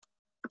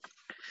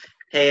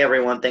Hey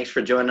everyone, thanks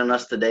for joining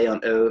us today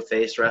on O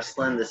Face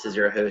Wrestling. This is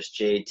your host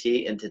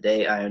JT, and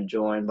today I am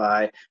joined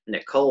by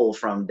Nicole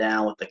from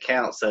Down with the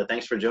Count. So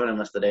thanks for joining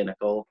us today,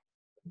 Nicole.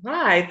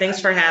 Hi, thanks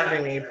for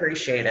having me.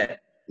 Appreciate it.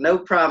 No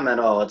problem at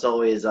all. It's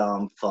always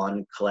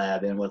fun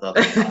collabing with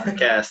other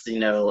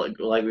podcasts.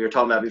 Like we were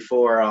talking about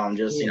before,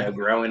 just Yeah.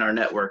 growing our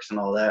networks and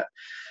all that.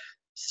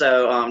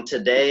 So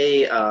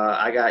today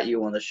I got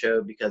you on the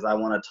show because I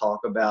want to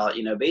talk about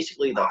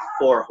basically the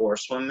four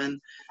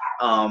horsewomen.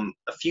 A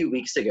few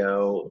weeks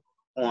ago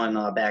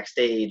on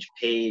backstage,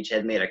 Paige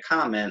had made a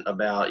comment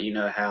about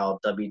how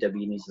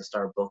WWE needs to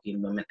start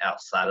booking women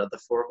outside of the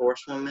four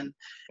horsewomen,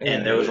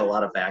 and there was a Mm.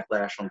 lot of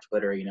backlash on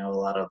Twitter. A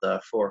lot of the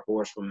four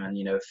horsewomen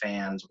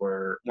fans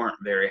weren't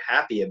very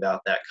happy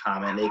about that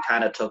comment. They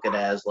kind of took it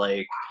as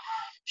like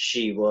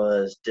she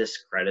was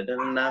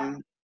discrediting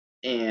them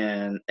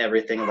and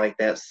everything like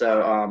that.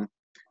 So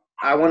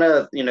I want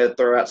to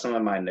throw out some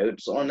of my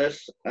notes on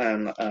this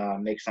and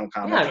make some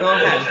comments Yeah, real go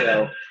quick. ahead.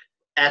 So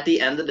at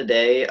the end of the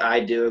day, I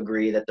do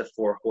agree that the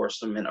four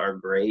horsewomen are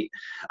great.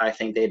 I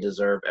think they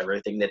deserve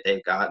everything that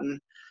they've gotten.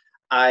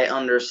 I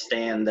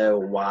understand though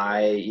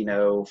why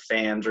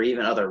fans or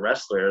even other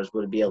wrestlers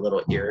would be a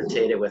little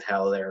irritated with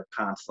how they're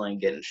constantly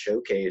getting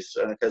showcased,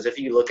 because if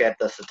you look at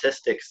the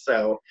statistics,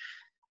 so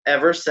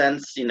ever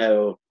since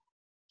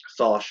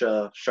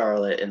Sasha,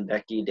 Charlotte, and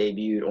Becky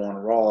debuted on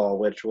Raw,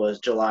 which was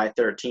July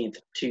 13th,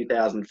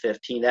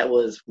 2015. That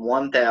was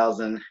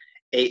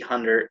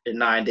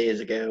 1,809 days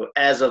ago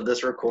as of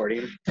this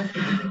recording.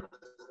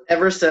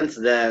 Ever since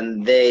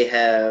then, they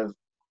have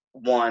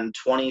won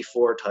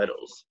 24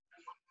 titles.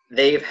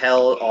 They've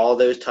held all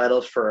those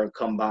titles for a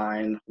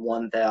combined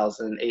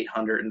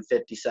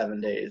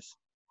 1,857 days.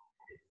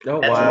 Oh,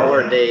 That's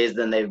more wow. days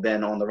than they've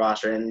been on the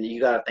roster. And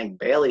you got to think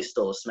Bayley's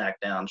still a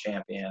SmackDown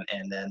champion,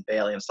 and then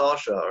Bayley and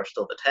Sasha are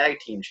still the tag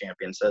team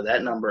champions. So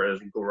that number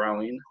is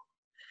growing.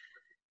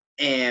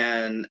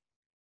 And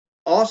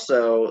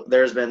also,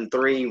 there's been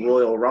three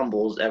Royal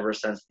Rumbles ever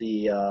since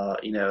the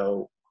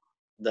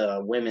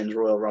women's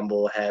Royal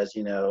Rumble has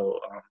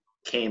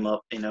came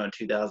up in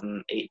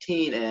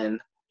 2018,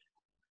 and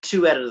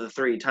two out of the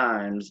three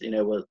times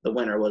was the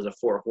winner was a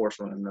four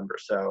horsewoman member.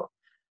 So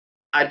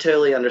I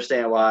totally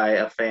understand why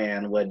a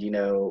fan would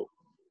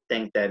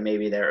think that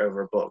maybe they're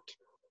overbooked.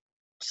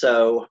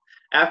 So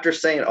after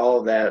saying all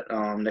of that,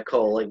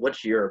 Nicole, like,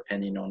 what's your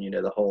opinion on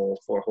the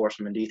whole Four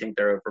Horsemen? Do you think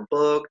they're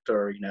overbooked,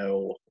 or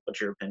what's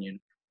your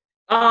opinion?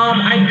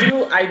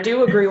 I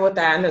do agree with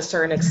that in a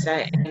certain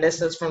extent, and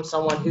this is from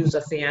someone who's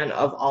a fan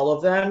of all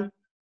of them.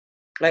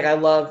 Like, I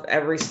love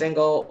every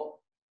single,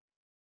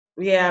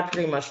 yeah, I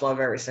pretty much love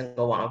every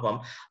single one of them.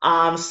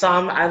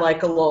 Some I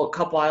like a little,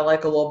 couple I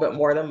like a little bit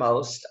more than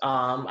most.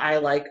 I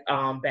like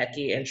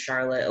Becky and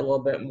Charlotte a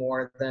little bit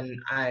more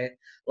than I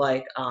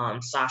like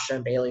Sasha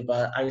and Bailey,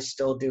 but I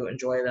still do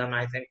enjoy them.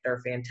 I think they're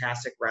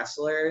fantastic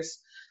wrestlers.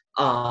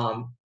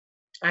 Um,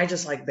 I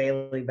just like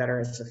Bailey better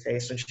as a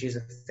face when she's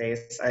a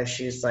face.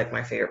 She's like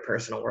my favorite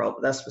person in the world,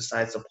 but that's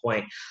besides the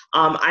point.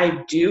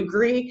 I do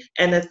agree,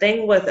 and the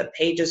thing with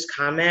Paige's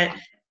comment,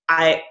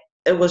 I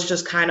it was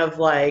just kind of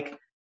like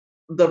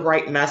the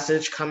right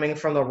message coming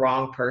from the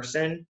wrong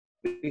person,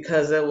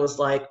 because it was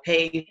like,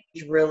 Paige,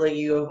 really,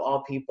 you of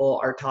all people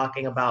are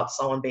talking about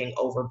someone being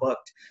overbooked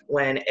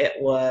when it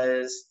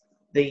was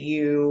the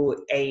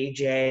you,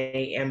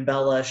 AJ, and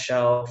Bella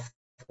show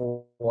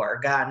for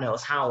God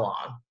knows how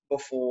long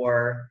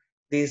before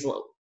these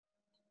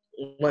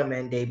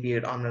women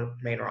debuted on the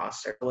main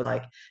roster. It was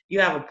like, you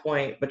have a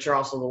point, but you're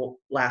also the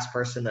last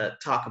person to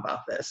talk about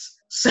this.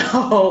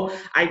 So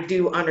I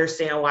do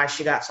understand why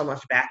she got so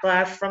much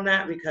backlash from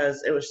that,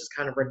 because it was just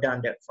kind of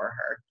redundant for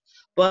her.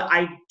 But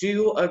I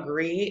do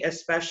agree,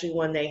 especially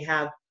when they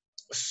have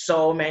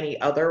so many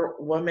other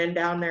women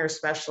down there,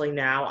 especially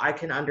now. I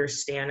can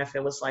understand if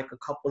it was like a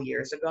couple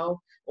years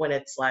ago when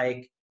it's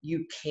like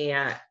you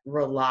can't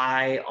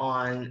rely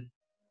on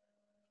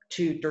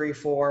two, three,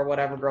 four,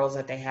 whatever girls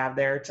that they have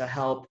there to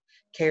help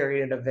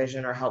carry a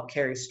division or help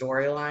carry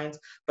storylines.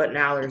 But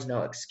now there's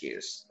no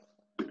excuse.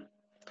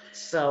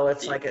 So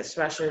it's like,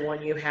 especially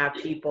when you have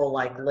people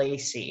like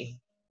Lacey,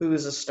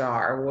 who's a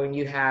star, when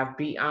you have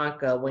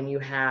Bianca, when you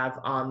have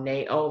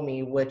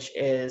Naomi, which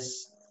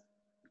is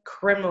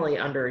criminally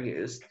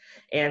underused.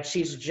 And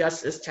she's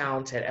just as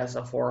talented as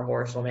a four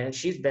horsewoman, and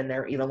she's been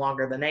there even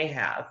longer than they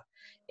have.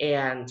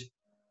 And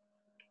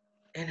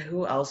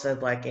who else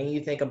said, like, and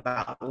you think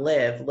about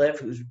Liv,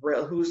 who's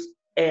real,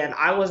 and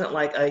I wasn't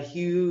like a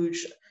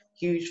huge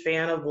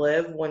fan of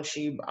Liv when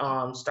she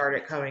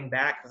started coming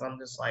back, because I'm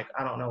just like,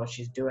 I don't know what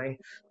she's doing.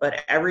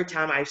 But every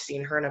time I've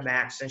seen her in a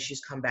match since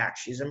she's come back,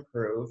 she's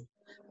improved.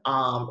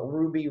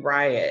 Ruby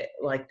Riot,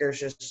 like,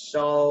 there's just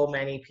so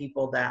many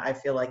people that I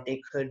feel like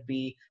they could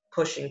be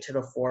pushing to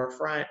the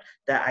forefront,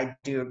 that I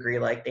do agree,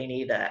 like, they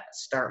need to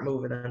start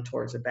moving them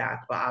towards the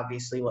back. But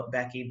obviously, with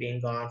Becky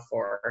being gone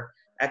for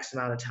X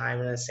amount of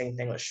time, and the same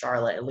thing with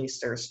Charlotte, at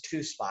least there's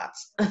two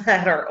spots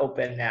that are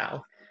open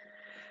now.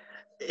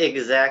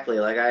 Exactly.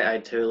 Like I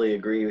totally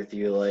agree with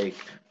you. Like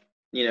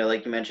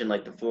like you mentioned,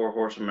 like the Four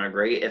Horsemen are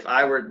great. If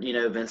I were,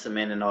 Vince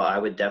McMahon and all, I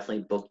would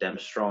definitely book them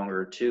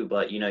stronger too.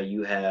 But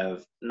you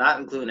have, not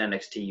including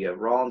NXT, you have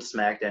Raw and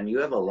SmackDown. You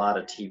have a lot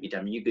of TV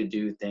time. You could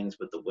do things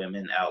with the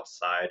women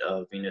outside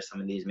of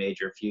some of these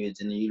major feuds,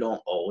 and you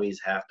don't always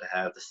have to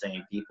have the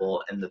same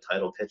people in the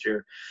title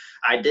picture.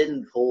 I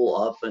didn't pull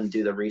up and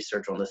do the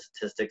research on the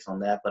statistics on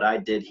that, but I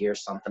did hear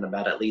something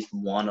about at least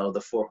one of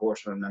the Four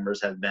Horsemen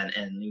members have been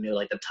in,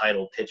 like the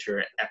title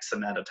picture X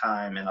amount of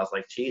time, and I was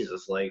like,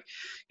 Jesus, like.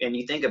 And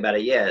you think about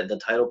it, yeah, the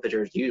title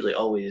picture is usually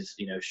always,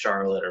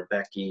 Charlotte or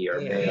Becky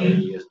or Yeah.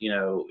 Bayley,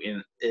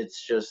 and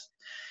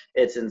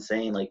it's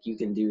insane. Like you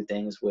can do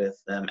things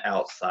with them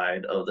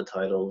outside of the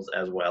titles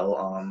as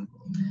well.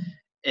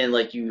 And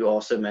like you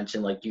also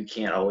mentioned, like you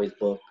can't always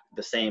book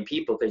the same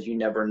people because you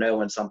never know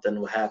when something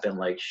will happen.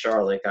 Like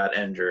Charlotte got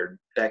injured,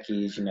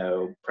 Becky's,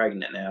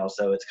 pregnant now,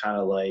 so it's kind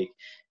of like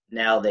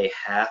now they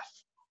have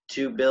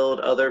to build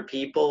other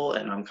people,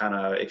 and I'm kind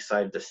of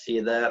excited to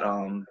see that.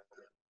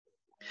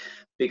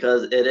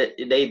 Because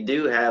they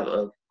do have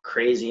a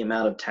crazy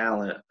amount of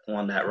talent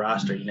on that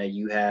roster.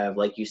 You have,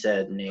 like you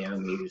said,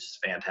 Naomi, who's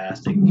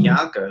fantastic.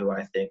 Bianca, who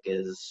I think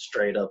is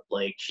straight up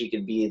like she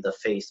could be the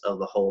face of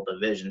the whole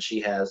division.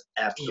 She has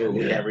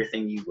absolutely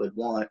everything you would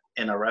want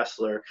in a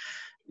wrestler.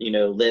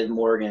 Liv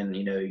Morgan,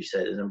 you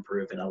said is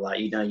improving a lot.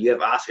 You have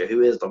Asuka,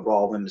 who is the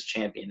Raw Women's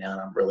Champion now,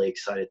 and I'm really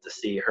excited to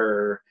see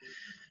her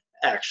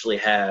actually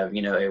have,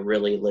 a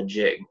really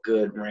legit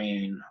good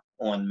reign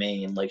on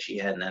main like she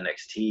had in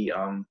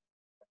NXT.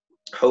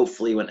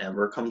 Hopefully when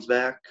Ember comes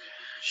back,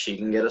 she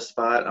can get a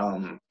spot.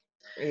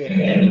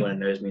 Anyone who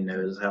knows me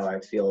knows how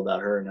I feel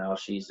about her now.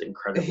 She's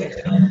incredibly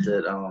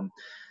talented.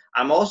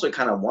 I'm also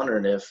kind of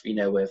wondering if,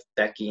 with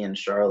Becky and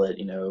Charlotte,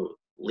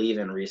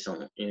 leaving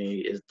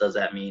recently, does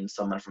that mean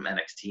someone from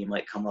NXT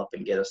might come up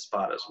and get a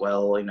spot as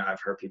well?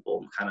 I've heard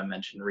people kind of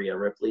mention Rhea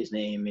Ripley's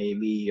name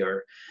maybe,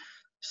 or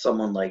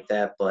someone like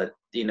that, but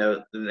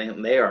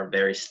they are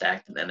very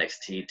stacked in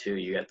NXT too.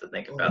 You have to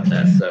think about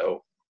that.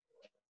 So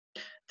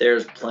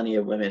there's plenty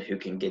of women who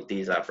can get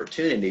these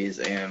opportunities.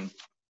 And,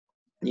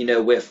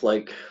 with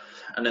like,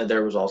 I know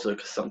there was also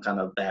some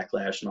kind of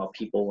backlash and all,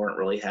 people weren't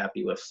really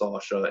happy with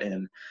Sasha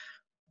and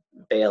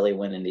Bayley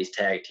winning these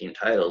tag team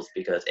titles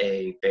because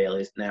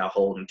Bayley's now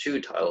holding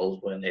 2 titles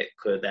when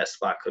that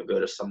spot could go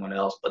to someone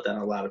else. But then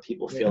a lot of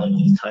people feel like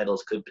these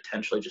titles could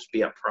potentially just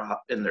be a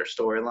prop in their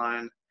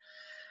storyline.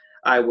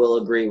 I will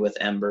agree with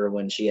Ember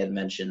when she had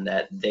mentioned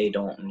that they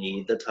don't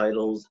need the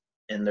titles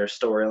in their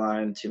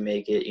storyline to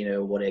make it,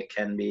 what it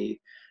can be.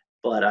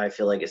 But I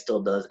feel like it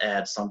still does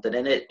add something,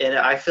 and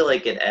I feel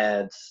like it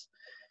adds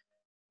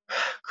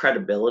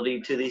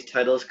credibility to these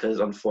titles because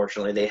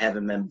unfortunately they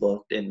haven't been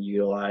booked and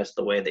utilized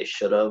the way they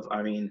should have.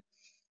 I mean,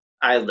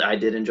 I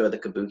did enjoy the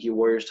Kabuki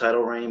Warriors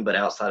title reign, but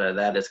outside of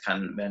that, it's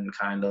been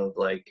kind of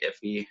like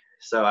iffy.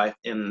 So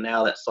and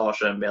now that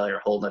Sasha and Bayley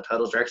are holding the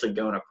titles, they're actually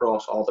going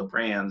across all the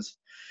brands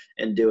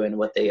and doing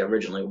what they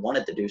originally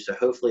wanted to do. So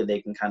hopefully they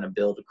can kind of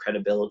build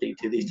credibility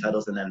to these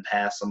titles and then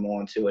pass them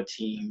on to a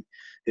team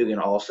who can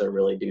also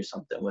really do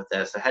something with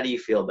that. So how do you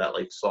feel about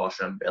like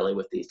Sasha and Bayley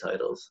with these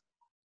titles?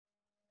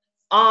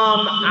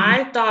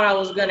 I thought I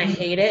was gonna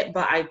hate it,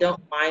 but I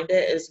don't mind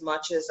it as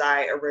much as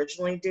I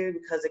originally do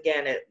because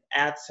again, it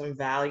adds some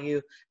value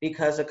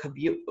because the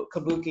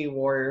Kabuki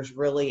Warriors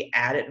really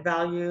added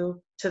value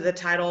to the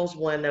titles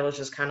when it was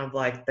just kind of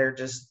like they're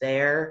just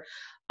there.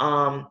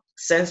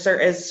 Since there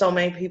is so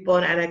many people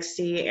in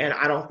NXT, and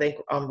I don't think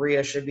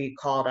Rhea should be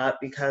called up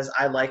because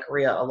I like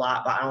Rhea a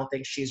lot, but I don't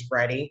think she's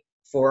ready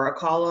for a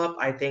call up.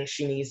 I think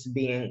she needs to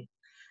be in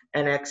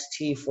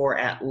NXT for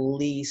at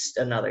least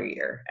another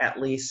year,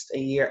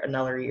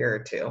 another year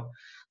or two.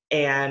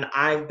 And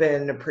I've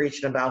been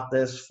preaching about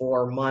this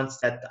for months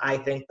that I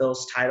think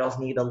those titles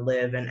need to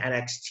live in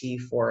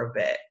NXT for a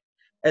bit,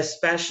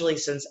 especially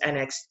since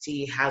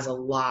NXT has a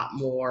lot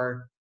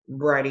more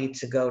ready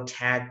to go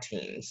tag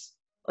teams.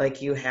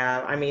 Like you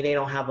have, I mean, they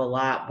don't have a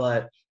lot,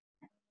 but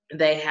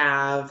they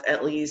have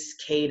at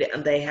least Kate,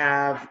 they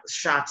have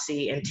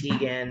Shotzi and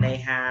Tegan, they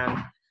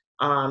have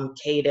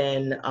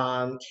Kaden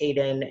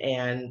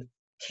and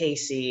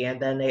Casey,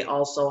 and then they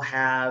also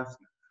have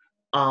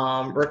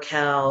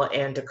Raquel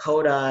and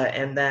Dakota,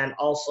 and then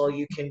also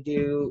you can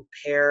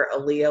pair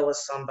Aaliyah with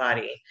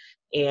somebody.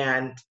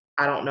 And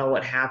I don't know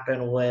what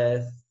happened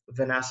with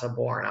Vanessa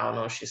Bourne. I don't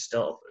know if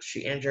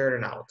she injured or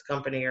not with the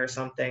company or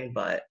something,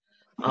 but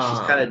She's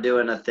kind of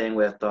doing a thing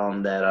with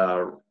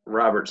that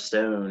Robert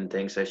Stone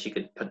thinks that she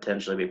could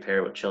potentially be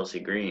paired with Chelsea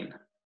Green.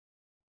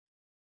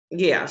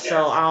 Yeah,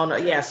 so I don't know.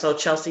 Yeah, so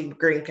Chelsea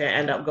Green can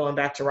end up going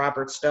back to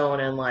Robert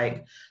Stone, and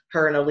like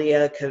her and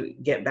Aaliyah could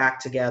get back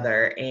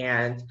together,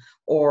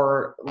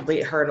 or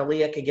her and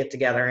Aaliyah could get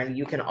together, and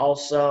you can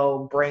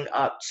also bring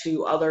up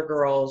 2 other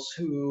girls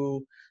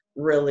who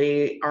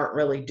really aren't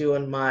really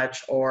doing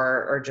much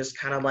or are just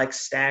kind of like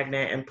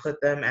stagnant and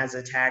put them as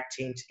a tag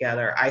team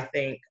together. I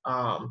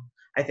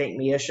think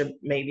Mia should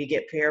maybe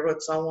get paired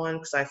with someone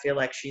because I feel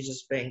like she's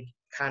just been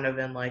kind of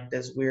in like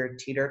this weird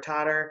teeter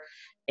totter.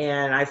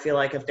 And I feel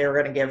like if they were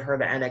going to give her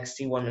the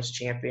NXT Women's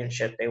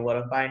Championship, they would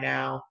have by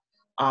now.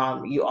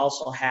 You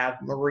also have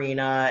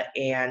Marina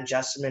and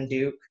Jessamine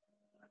Duke,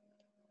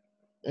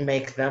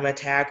 make them a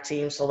tag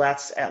team. So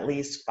that's at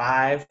least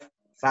five,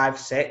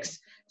 six.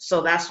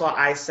 So that's what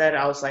I said.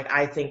 I was like,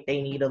 I think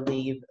they need to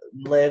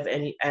live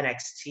in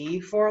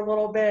NXT for a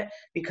little bit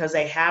because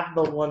they have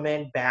the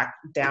women back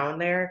down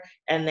there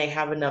and they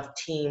have enough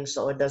teams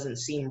so it doesn't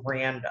seem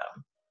random.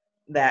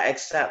 That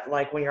except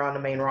like when you're on the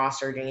main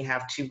roster, then you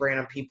have two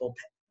random people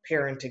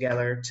pairing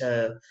together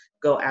to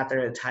go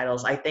after the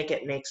titles. I think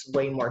it makes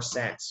way more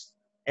sense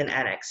in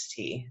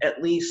NXT,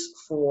 at least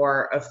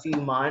for a few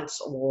months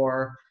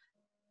or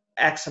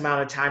X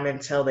amount of time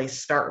until they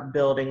start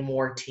building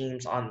more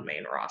teams on the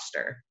main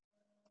roster.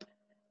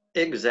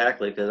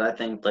 Exactly, because I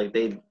think like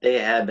they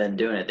have been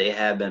doing it. They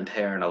have been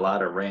pairing a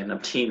lot of random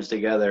teams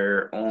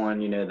together on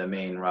the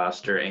main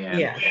roster, and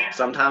Yeah.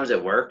 sometimes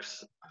it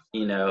works.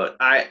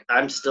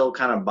 I'm still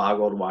kind of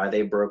boggled why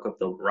they broke up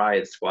the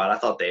Riot Squad. I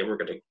thought they were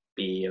going to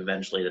be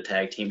eventually the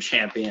tag team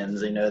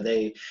champions. And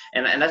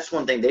that's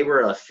one thing. They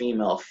were a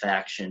female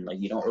faction. Like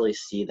you don't really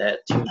see that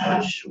too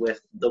much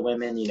with the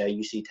women.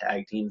 You see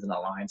tag teams and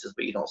alliances,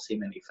 but you don't see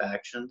many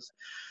factions.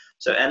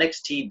 So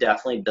NXT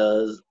definitely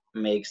does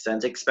make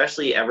sense,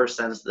 especially ever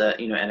since that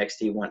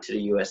NXT went to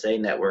the USA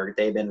Network.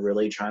 They've been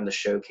really trying to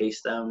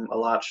showcase them a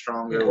lot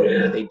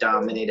stronger. They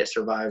dominated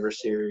Survivor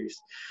Series,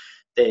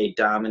 they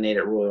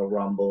dominated Royal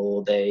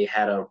Rumble, they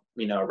had a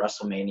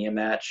WrestleMania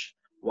match.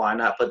 Why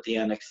not put the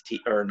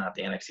NXT or not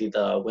the NXT,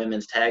 the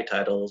women's tag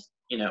titles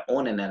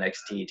on an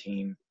NXT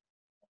team?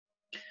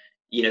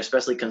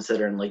 Especially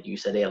considering, like you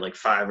said, they have like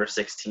 5 or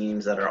 6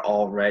 teams that are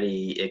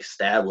already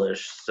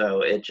established.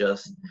 So it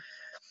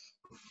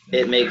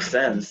makes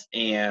sense.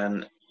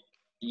 And,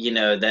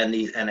 then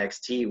these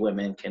NXT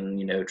women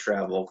can,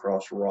 travel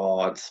across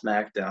Raw and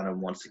SmackDown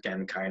and once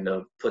again kind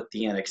of put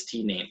the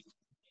NXT name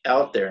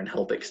out there and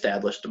help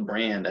establish the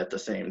brand at the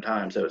same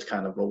time. So it's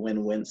kind of a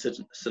win-win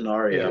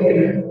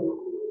scenario.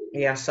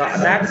 Yeah, so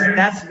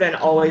that's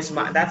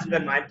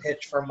been my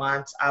pitch for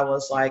months. I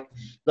was like,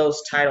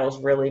 those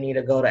titles really need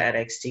to go to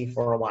NXT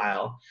for a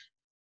while.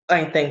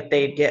 I think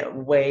they'd get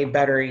way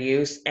better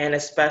use, and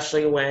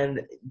especially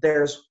when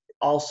there's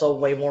also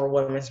way more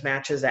women's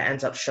matches that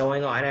ends up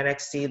showing on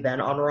NXT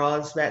than on Raw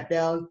and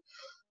SmackDown.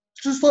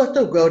 Just let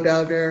them go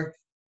down there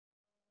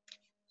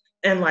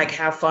and like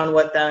have fun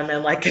with them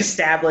and like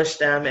establish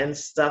them and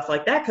stuff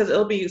like that because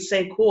it'll be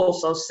cool.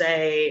 So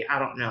say I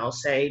don't know,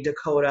 say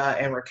Dakota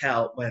and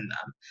Raquel win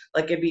them.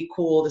 Like it'd be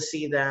cool to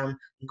see them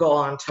go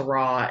on to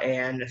Raw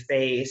and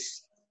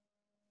face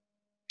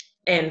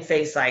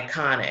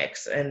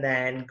Iconics and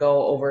then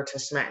go over to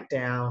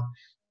SmackDown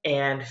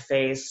and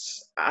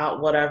face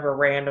whatever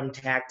random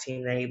tag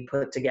team they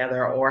put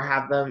together or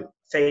have them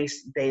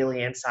face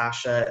Bayley and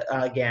Sasha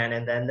again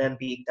and then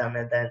beat them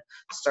and then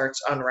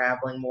starts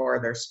unraveling more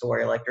of their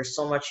story. Like there's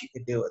so much you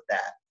could do with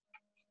that.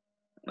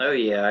 Oh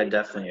yeah, I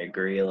definitely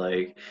agree.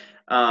 Like,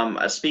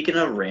 speaking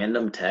of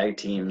random tag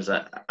teams,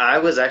 I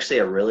was actually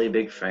a really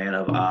big fan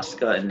of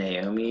Asuka and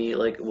Naomi.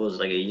 Like, it was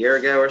like a year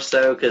ago or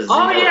so. Because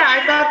Oh yeah,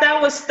 I thought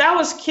that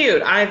was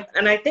cute. I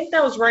think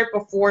that was right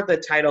before the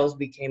titles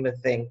became a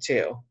thing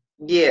too.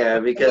 Yeah,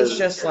 It because was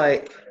just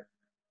like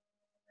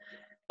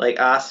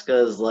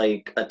Asuka's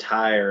like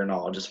attire and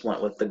all just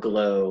went with the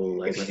glow.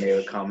 Like when they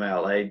would come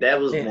out, like that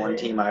was one yeah,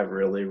 team I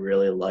really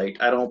really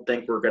liked. I don't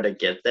think we're gonna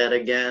get that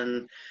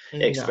again,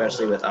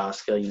 especially no. with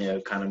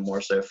Asuka. Kind of more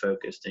so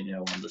focused,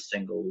 on the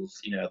singles,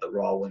 the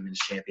Raw Women's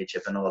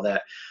Championship and all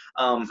that.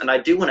 And I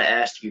do want to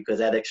ask you because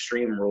at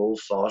Extreme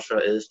Rules, Sasha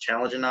is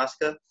challenging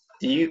Asuka.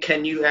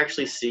 Can you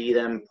actually see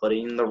them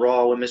putting the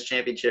Raw Women's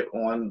Championship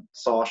on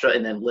Sasha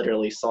and then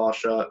literally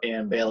Sasha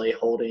and Bayley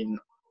holding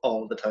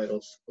all of the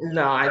titles?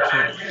 No, I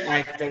can't.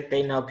 I think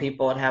they know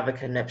people would have a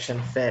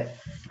conniption fit.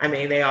 I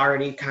mean, they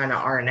already kind of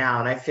are now,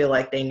 and I feel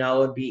like they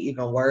know it would be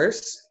even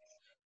worse.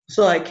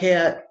 So I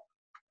can't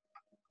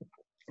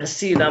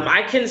see them.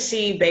 I can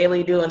see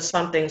Bayley doing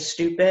something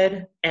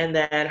stupid and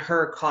then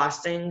her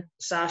costing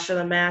Sasha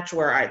the match.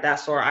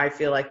 That's where I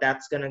feel like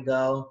that's gonna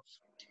go,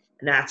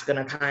 and that's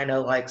gonna kind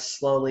of like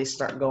slowly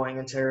start going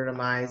into her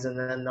demise, and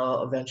then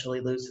they'll eventually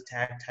lose the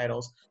tag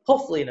titles,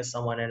 hopefully to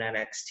someone in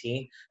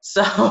NXT.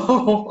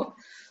 So.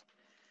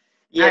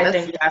 Yeah, I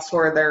that's think that's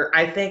where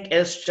I think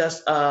it's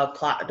just a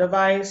plot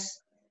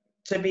device,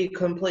 to be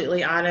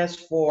completely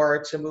honest,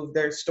 to move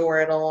their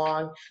story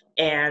along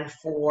and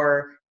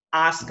for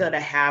Asuka to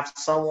have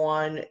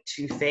someone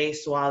to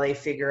face while they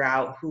figure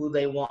out who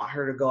they want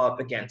her to go up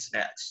against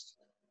next.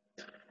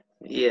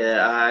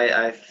 yeah.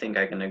 I think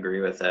I can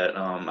agree with that.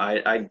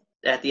 I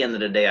at the end of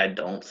the day, I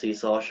don't see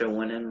Sasha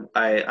winning.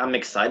 I'm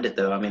excited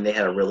though. I mean, they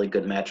had a really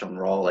good match on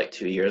Raw like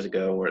 2 years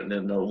ago, where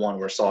the one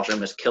where Sasha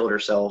almost killed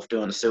herself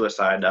doing a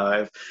suicide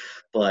dive.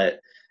 But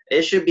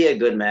it should be a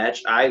good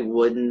match. I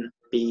wouldn't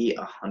be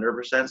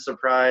 100%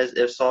 surprised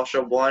if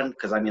Sasha won,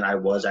 because I mean I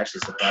was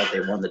actually surprised they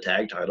won the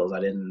tag titles. I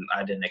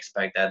didn't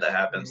expect that to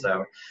happen.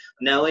 So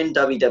knowing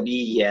WWE,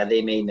 yeah,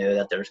 they may know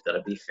that there's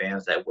gonna be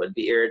fans that would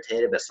be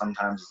irritated, but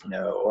sometimes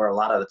or a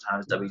lot of the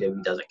times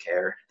WWE doesn't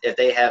care if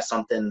they have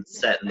something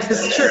set in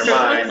their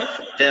mind.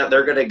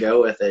 They're gonna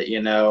go with it.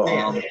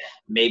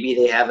 Maybe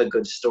they have a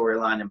good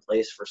storyline in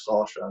place for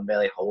Sasha and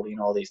Bayley holding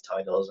all these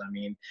titles. I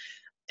mean,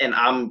 and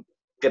I'm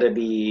gonna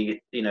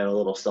be, a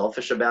little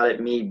selfish about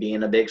it. Me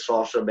being a big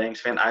Sasha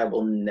Banks fan, I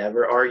will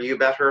never argue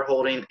about her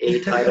holding a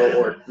title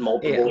or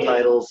multiple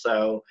titles.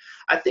 So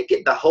I think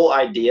the whole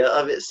idea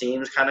of it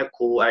seems kind of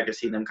cool. I could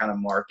see them kind of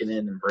marketing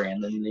and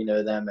branding,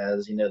 them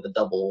as, the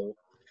double,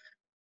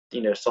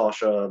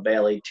 Sasha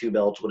Bayley 2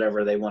 belts,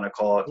 whatever they want to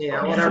call it.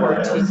 Yeah,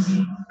 whatever.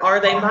 Or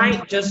they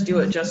might just do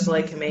it just so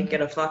they can make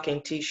it a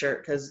fucking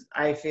t-shirt, because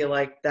I feel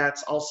like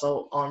that's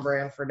also on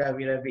brand for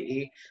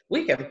WWE.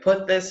 We can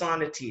put this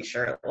on a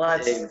t-shirt.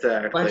 Let's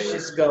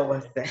just go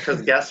with it.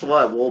 Because guess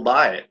what? We'll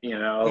buy it.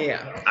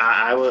 Yeah.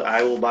 I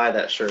will buy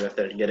that shirt if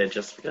they get it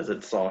just because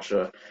it's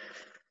Sasha.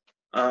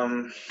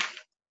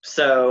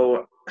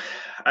 So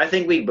I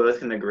think we both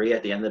can agree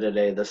at the end of the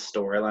day, the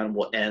storyline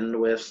will end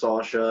with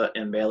Sasha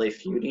and Bayley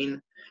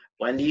feuding.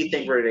 When do you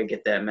think we're going to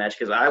get that match?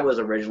 Because I was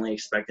originally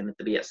expecting it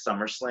to be at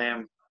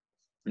SummerSlam.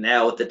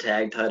 Now with the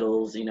tag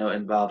titles,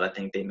 involved, I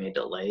think they may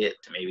delay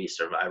it to maybe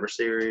Survivor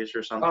Series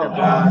or something. Oh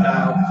God,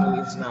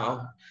 no, please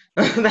no.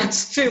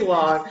 That's too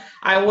long.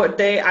 I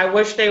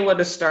wish they would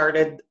have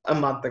started a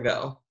month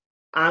ago.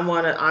 I'm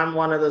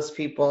one of those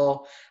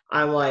people.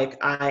 I'm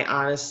like, I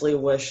honestly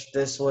wish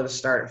this would have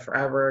started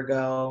forever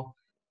ago.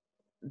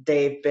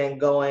 They've been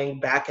going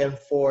back and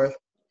forth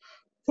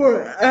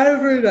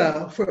forever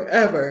now,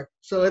 forever.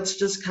 So it's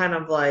just kind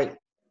of like,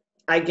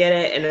 I get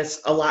it, and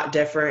it's a lot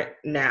different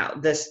now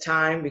this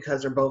time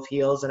because they're both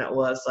heels, and it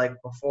was like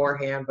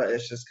beforehand, but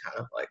it's just kind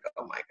of like,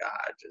 oh my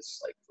God,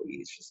 just like,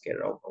 please just get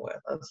it over with.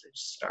 Let's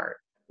just start.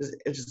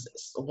 It's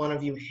just one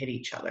of you hit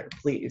each other.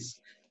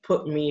 Please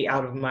put me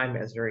out of my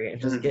misery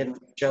and just get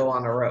Joe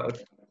on the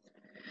road.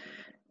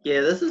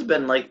 Yeah, this has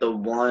been like the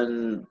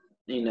one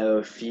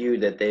feud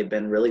that they've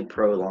been really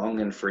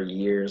prolonging for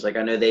years. Like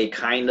I know they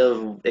kind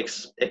of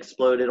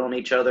exploded on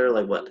each other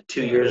like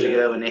 2 years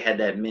ago, and they had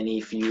that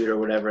mini feud or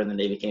whatever, and then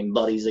they became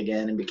buddies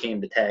again and became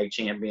the tag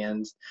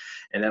champions.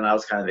 And then I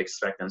was kind of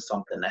expecting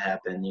something to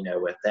happen,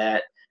 with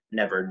that.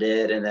 Never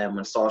did. And then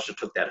when Sasha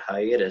took that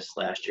hiatus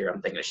last year,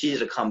 I'm thinking she's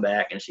to come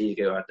back and she's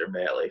go after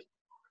Bayley.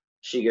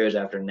 She goes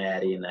after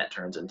Natty, and that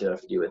turns into a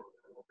feud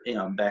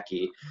with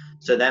Becky.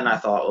 So then I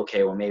thought,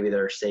 okay, well maybe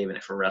they're saving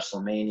it for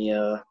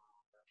WrestleMania.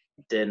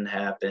 Didn't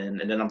happen.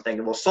 And then I'm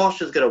thinking, well,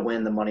 Sasha's going to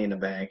win the Money in the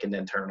Bank and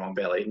then turn on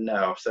Bayley.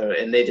 No. So,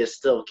 and they just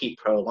still keep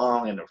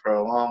prolonging and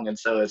prolong. And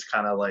so it's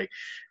kind of like,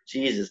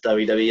 Jesus,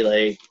 WWE,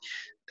 like,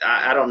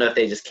 I don't know if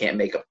they just can't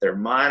make up their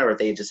mind or if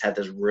they just had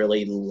this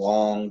really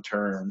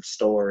long-term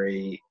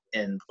story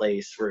in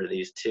place for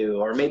these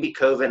two. Or maybe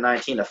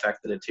COVID-19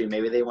 affected it too.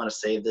 Maybe they want to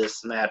save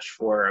this match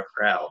for a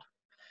crowd.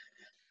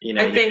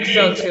 I think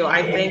so too.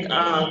 I think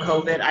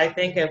I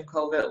think if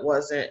COVID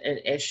wasn't an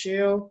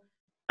issue,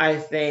 I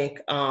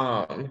think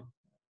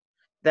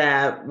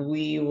that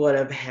we would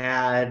have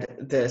had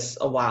this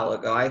a while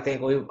ago. I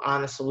think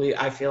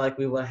I feel like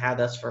we would have had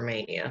this for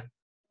Mania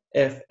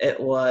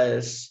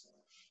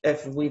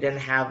if we didn't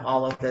have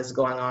all of this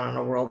going on in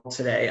the world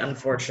today,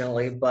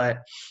 unfortunately. But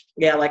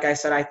yeah, like I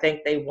said, I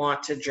think they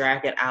want to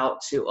drag it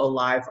out to a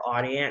live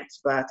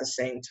audience, but at the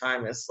same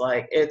time, it's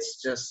like,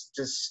 it's just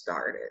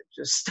started.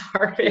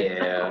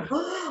 Yeah.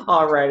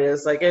 Already.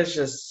 It's like, it's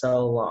just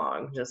so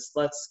long. Just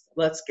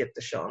let's get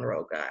the show on the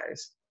road,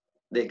 guys.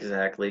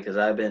 Exactly, because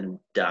I've been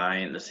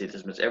dying to see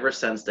this match ever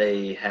since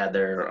they had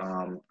their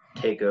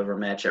takeover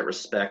match at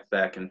Respect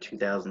back in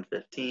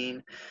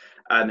 2015.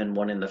 I've been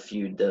wanting the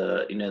feud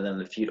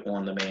the feud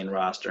on the main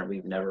roster, and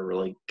we've never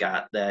really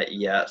got that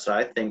yet. So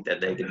I think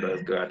that they could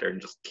both go out there and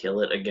just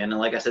kill it again.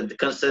 And like I said,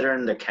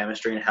 considering the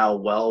chemistry and how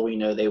well we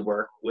know they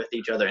work with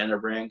each other in the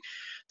ring,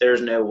 there's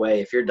no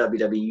way if you're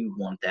WWE, you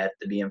want that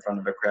to be in front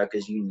of a crowd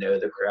because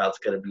the crowd's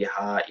going to be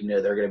hot.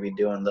 They're going to be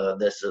doing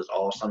this is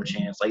awesome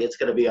chance. Like it's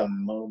going to be a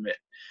moment.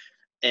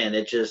 And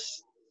it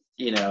just,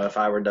 if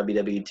I were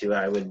WWE too,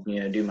 I would,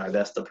 do my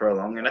best to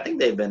prolong. And I think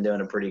they've been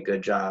doing a pretty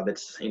good job.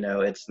 It's,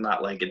 it's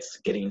not like it's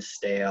getting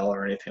stale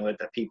or anything like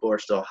that. People are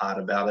still hot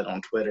about it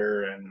on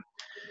Twitter and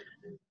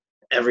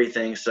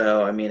everything.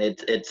 So, I mean,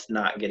 it's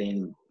not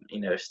getting,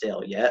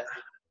 stale yet.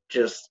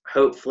 Just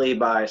hopefully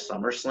by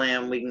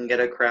SummerSlam we can get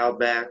a crowd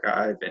back.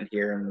 I've been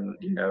hearing,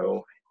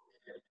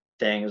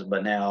 things,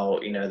 but now,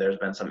 there's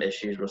been some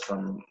issues with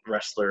some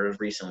wrestlers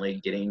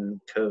recently getting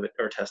COVID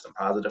or testing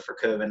positive for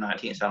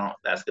COVID-19. So I don't know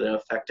if that's going to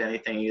affect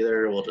anything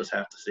either. We'll just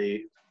have to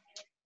see.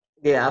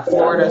 Yeah,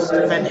 Florida's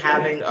been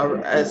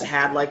has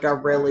had like a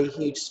really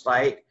huge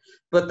spike,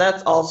 but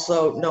that's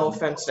also no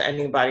offense to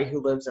anybody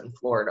who lives in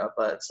Florida,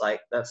 but it's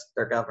like that's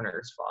their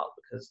governor's fault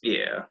because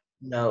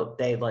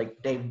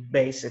they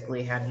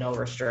basically had no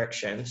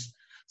restrictions.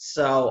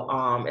 So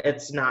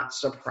it's not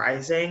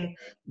surprising,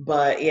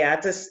 but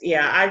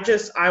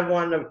I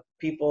want to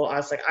people. I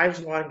was like, I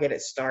just want to get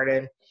it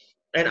started.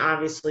 And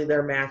obviously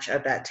their match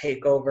at that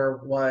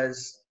takeover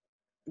was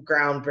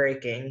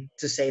groundbreaking,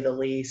 to say the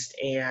least.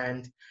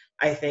 And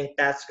I think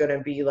that's going to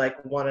be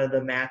like one of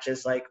the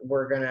matches, like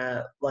we're going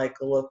to like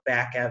look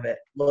back at it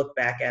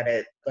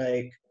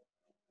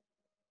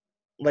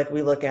like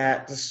we look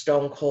at the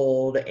Stone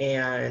Cold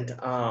and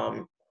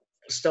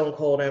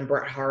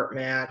Bret Hart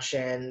match,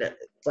 and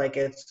like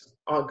it's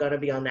all going to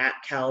be on that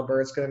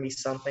caliber. It's going to be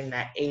something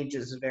that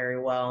ages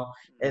very well.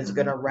 It's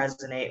going to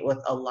resonate with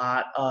a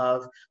lot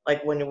of,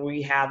 like, when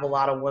we have a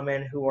lot of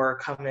women who are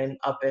coming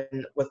up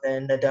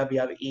within the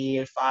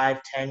WWE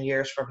 5-10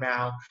 years from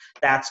now.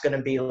 That's going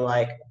to be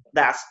like,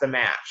 that's the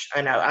match.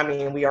 I know. I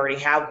mean, we already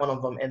have one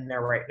of them in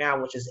there right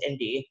now, which is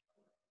Indy,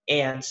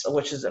 and so,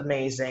 which is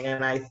amazing.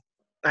 And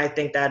I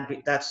think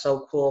that's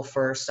so cool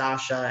for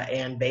Sasha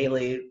and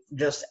Bayley,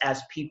 just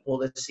as people,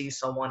 to see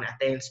someone that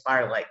they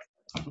inspire, like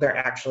they're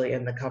actually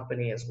in the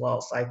company as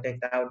well. So I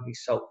think that would be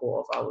so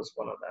cool if I was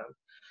one of them.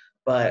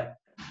 But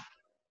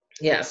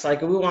yes,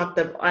 like we want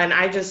the, and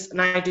I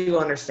do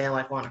understand,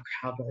 like, want a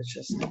crowd, but it's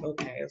just like,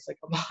 okay, it's like,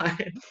 come on.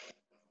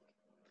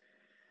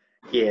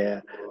 Yeah,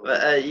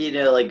 but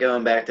like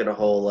going back to the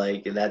whole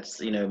like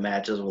that's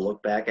matches we'll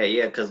look back at,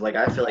 yeah, because like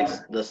I feel like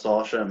the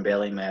Sasha and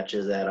Bailey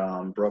matches at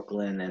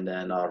Brooklyn and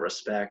then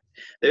Respect,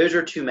 those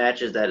are two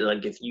matches that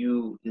like if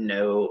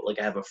like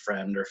I have a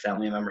friend or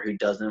family member who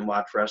doesn't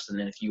watch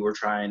wrestling, and if you were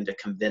trying to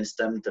convince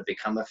them to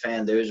become a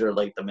fan, those are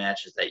like the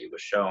matches that you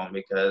would show them,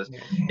 because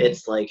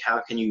it's like,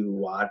 how can you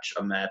watch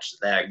a match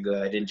that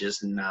good and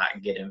just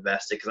not get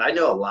invested? Because I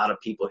know a lot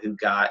of people who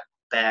got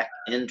back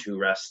into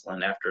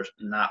wrestling after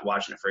not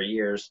watching it for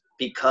years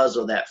because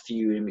of that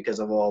feud and because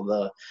of all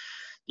the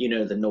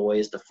the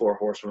noise the Four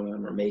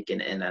Horsewomen were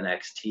making in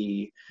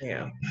NXT.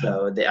 Yeah.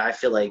 So I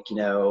feel like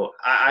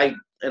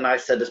I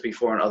said this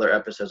before in other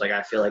episodes, like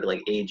I feel like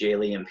AJ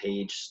Lee and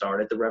Paige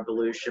started the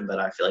revolution, but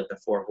I feel like the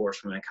Four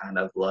Horsewomen kind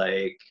of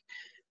like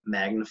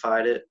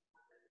magnified it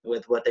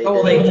with what they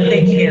did.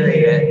 They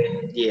carried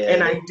it. Yeah.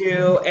 And I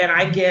do, and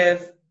I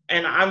give,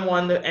 and I'm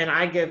one that, and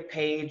I give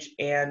Paige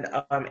and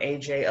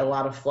AJ a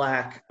lot of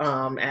flack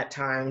at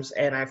times,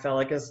 and I feel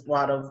like it's a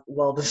lot of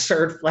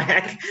well-deserved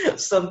flack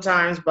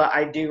sometimes, but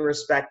I do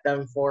respect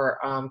them for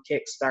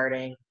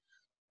helping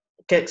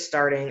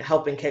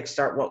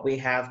kickstart what we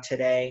have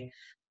today.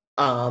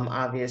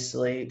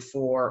 Obviously,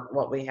 for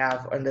what we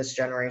have in this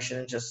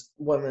generation, just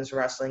women's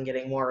wrestling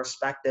getting more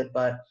respected.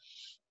 But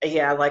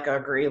yeah, like I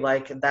agree,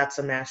 like that's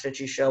a match that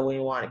you show when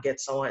you want to get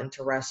someone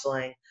into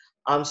wrestling,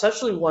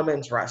 especially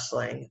women's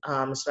wrestling,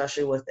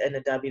 especially within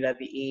the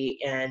WWE.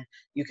 And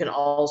you can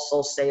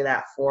also say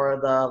that for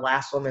the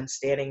last woman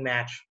standing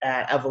match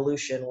at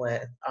Evolution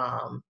with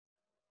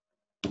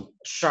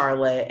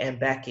Charlotte and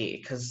Becky,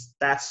 because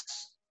that's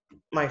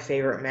my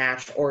favorite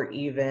match. Or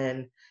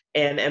even,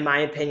 and in my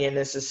opinion,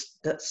 this is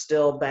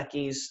still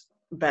Becky's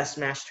best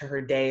match to her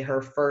day,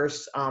 her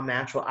first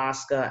match with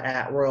Asuka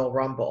at Royal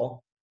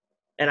Rumble.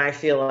 And I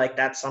feel like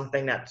that's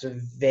something that's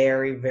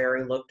very,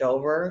 very looked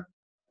over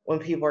when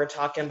people are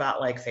talking about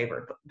like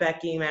favorite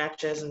Becky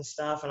matches and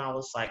stuff. And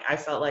I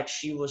felt like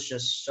she was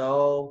just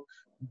so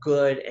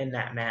good in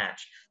that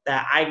match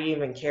that I didn't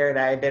even care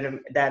that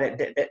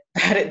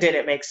it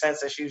didn't make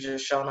sense that she was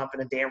just showing up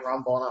in a damn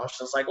Rumble. And I was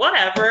just like,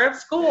 whatever,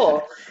 it's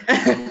cool.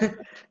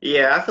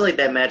 Yeah, I feel like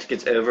that match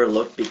gets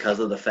overlooked because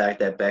of the fact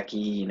that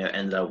Becky,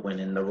 ended up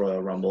winning the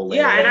Royal Rumble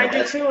later. Yeah, and I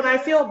did too, and I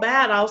feel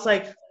bad. I was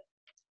like,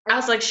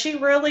 she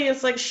really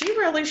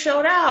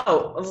showed out.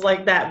 It was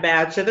like that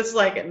match. And it's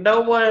like,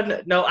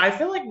 I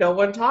feel like no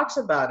one talks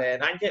about it.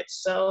 And I get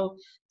so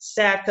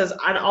sad because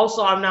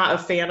I'm not a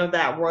fan of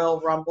that Royal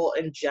Rumble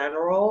in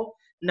general.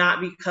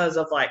 Not because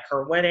of like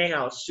her winning.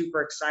 I was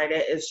super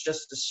excited. It's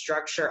just the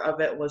structure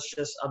of it was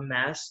just a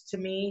mess to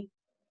me.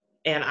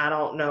 And I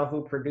don't know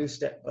who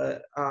produced it,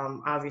 but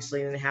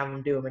obviously didn't have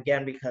them do them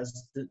again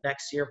because the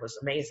next year was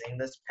amazing.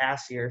 This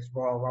past year's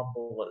Royal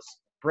Rumble was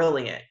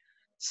brilliant.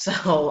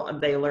 So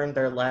they learned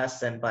their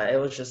lesson, but it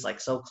was just like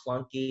so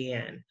clunky,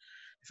 and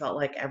I felt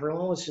like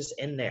everyone was just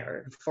in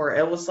there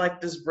it was like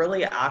this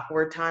really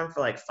awkward time for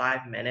like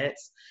 5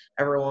 minutes.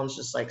 Everyone's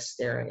just like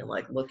staring and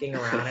like looking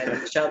around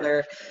at each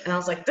other. And I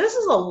was like, this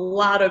is a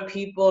lot of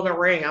people in the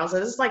ring. I was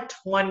like, this is like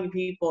 20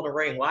 people in the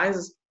ring.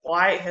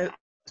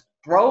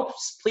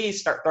 Please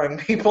start throwing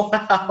people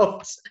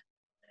out.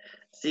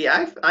 See,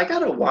 I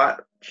gotta watch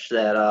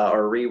that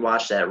or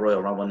rewatch that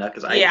Royal Rumble now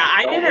because I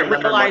didn't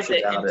realize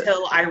it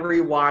until I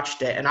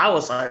rewatched it, and I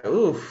was like,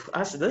 "Oof!"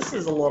 I said, "This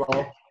is a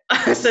little."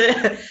 I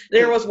said,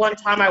 there was one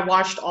time I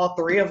watched all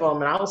 3 of them,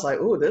 and I was like,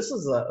 "Ooh, this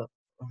is a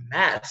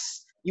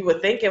mess." You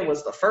would think it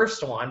was the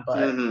first one,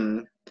 but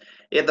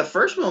yeah, the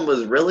first one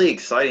was really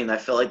exciting. I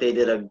felt like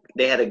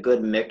they had a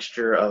good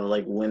mixture of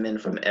like women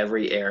from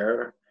every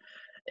era.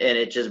 And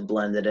it just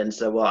blended in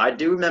so well. I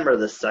do remember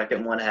the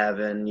second one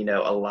having,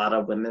 a lot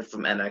of women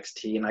from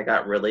NXT, and I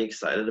got really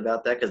excited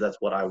about that because that's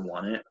what I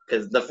wanted.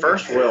 Because the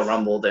first Royal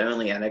Rumble, the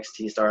only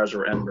NXT stars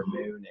were Ember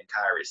Moon and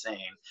Kairi Sane.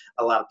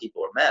 A lot of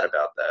people were mad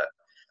about that.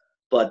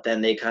 but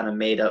then they kind of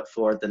made up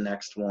for it the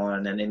next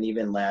one, and then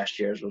even last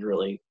year's was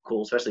really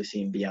cool, especially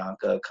seeing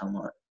Bianca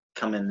come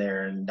in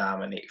there and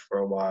dominate for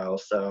a while.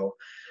 So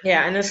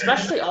Yeah, and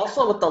especially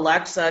also with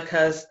Alexa,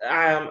 because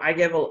I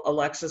give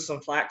Alexa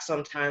some flack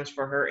sometimes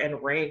for her in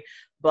ring,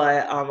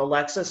 but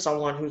Alexa's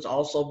someone who's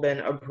also been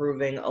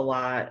improving a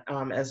lot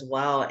as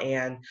well,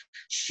 and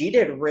she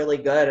did really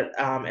good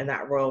in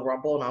that Royal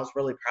Rumble, and I was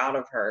really proud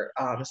of her,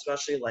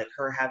 especially like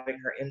her having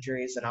her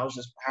injuries, and I was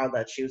just proud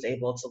that she was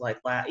able to like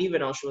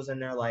even though she was in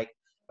there like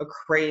a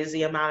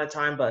crazy amount of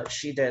time, but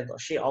she did.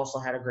 She also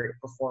had a great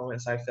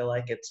performance. I feel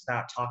like it's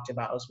not talked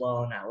about as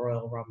well in that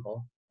Royal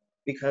Rumble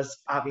because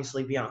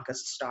obviously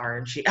Bianca's a star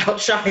and she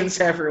outshines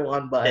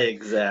everyone. But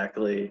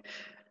exactly.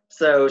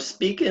 So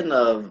speaking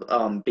of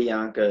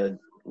Bianca,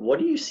 what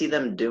do you see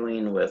them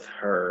doing with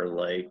her?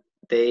 Like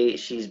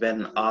she's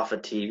been off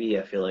of TV,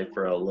 I feel like,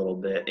 for a little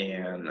bit,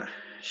 and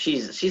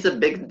she's a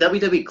big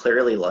WWE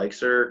clearly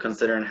likes her,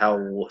 considering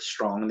how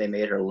strong they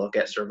made her look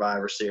at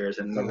Survivor Series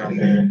and the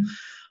Rumble.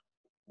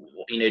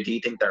 Do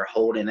you think they're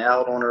holding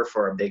out on her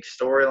for a big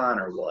storyline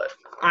or what?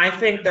 I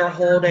think they're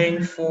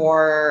holding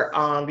for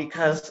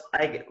because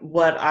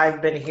what I've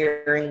been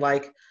hearing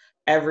like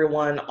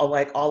everyone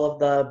like all of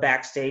the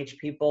backstage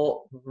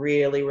people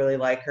really really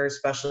like her,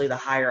 especially the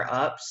higher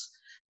ups.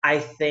 I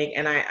think,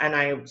 and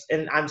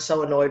I'm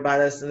so annoyed by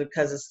this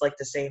because it's like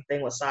the same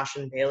thing with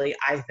Sasha and Bailey.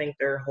 I think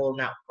they're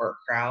holding out for a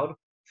crowd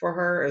for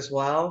her as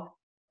well.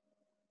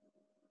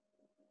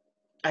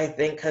 I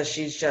think because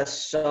she's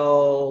just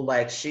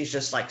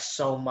like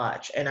so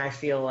much, and I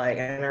feel like,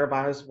 and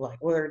everybody was like,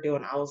 "What are they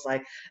doing?" I was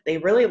like, "They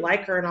really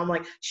like her," and I'm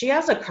like, "She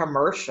has a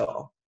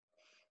commercial,"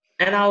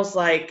 and I was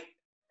like,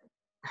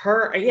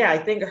 "Her, yeah, I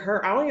think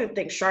her. I don't even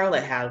think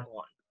Charlotte had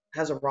one.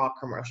 Has a Raw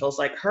commercial. It's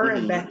like her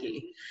and Hmm.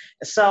 Becky."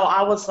 So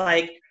I was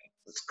like,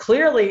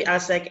 clearly, I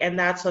was like, and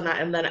that's when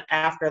and then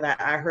after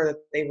that, I heard that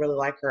they really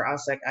like her. I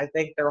was like, I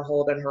think they're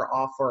holding her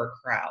off for a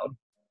crowd.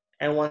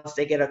 And once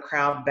they get a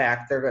crowd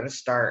back, they're going to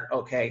start,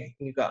 okay,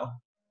 you go.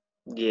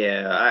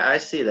 Yeah, I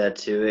see that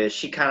too.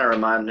 She kind of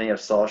reminds me of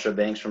Sasha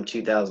Banks from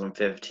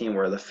 2015,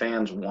 where the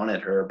fans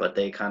wanted her, but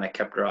they kind of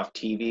kept her off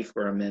TV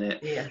for a minute,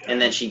 Yeah. and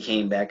then she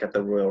came back at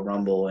the Royal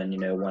Rumble and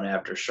went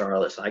after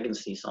Charlotte. So I can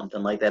see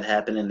something like that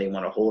happening. They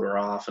want to hold her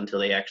off until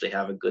they actually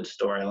have a good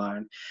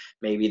storyline.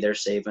 Maybe they're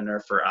saving her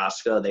for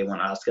Asuka. They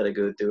want Asuka to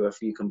go through a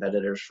few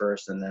competitors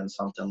first, and then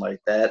something like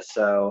that.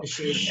 So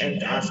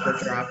And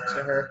Asuka dropped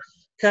to her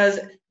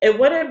because it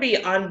wouldn't be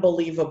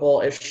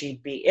unbelievable if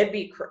she beat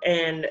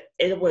and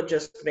it would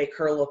just make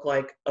her look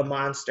like a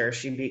monster.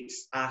 She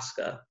beats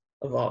Asuka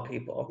of all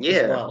people as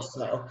yeah, well.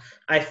 So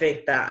I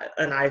think that,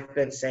 and I've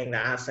been saying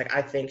that. I was like,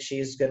 I think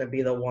she's gonna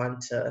be the one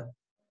to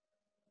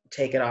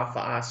take it off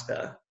of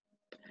Asuka.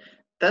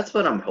 that's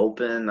what I'm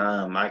hoping.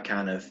 I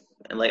kind of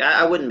like.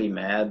 I wouldn't be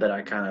mad, but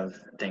I kind of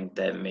think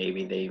that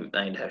maybe they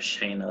might have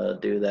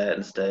Shayna do that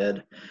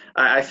instead.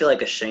 I feel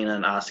like a Shayna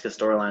and Asuka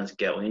storyline is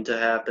going to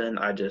happen.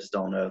 I just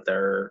don't know if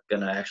they're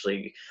gonna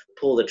actually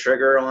pull the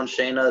trigger on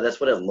Shayna. That's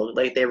what it looked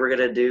like they were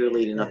gonna do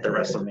leading up to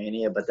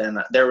WrestleMania. But then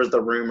there was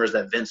the rumors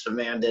that Vince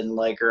McMahon didn't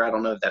like her. I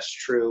don't know if that's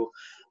true,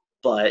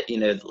 but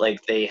like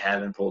they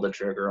haven't pulled the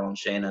trigger on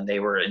Shayna. They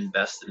were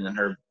invested in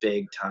her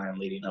big time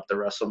leading up to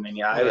WrestleMania.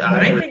 Yeah,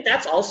 and I think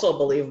that's also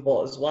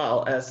believable as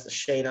well as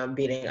Shayna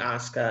beating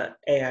Asuka.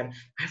 And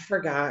I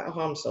forgot. Oh,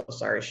 I'm so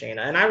sorry,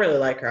 Shayna. And I really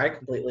like her. I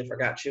completely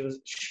forgot she was.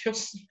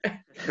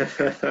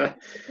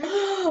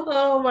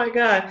 Oh my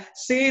God.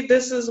 See,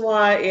 this is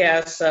why.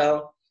 Yeah.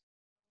 So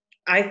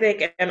I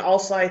think, and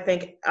also I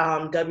think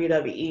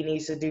WWE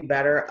needs to do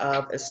better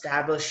of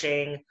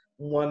establishing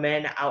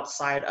women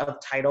outside of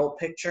title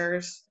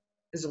pictures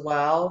as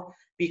well.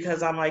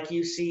 Because I'm like,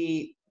 you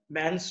see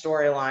men's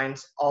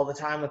storylines all the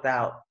time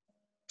without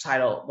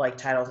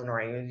titles in the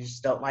ring. You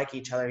just don't like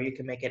each other. You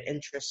can make it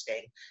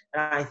interesting.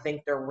 And I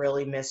think they're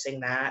really missing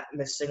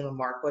the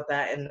mark with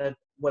that in the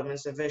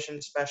women's division,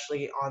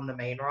 especially on the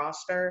main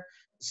roster,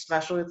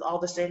 especially with all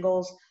the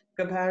singles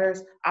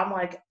competitors. I'm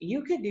like,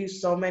 you could do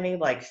so many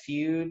like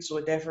feuds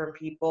with different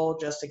people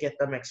just to get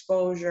them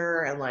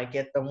exposure and like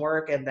get them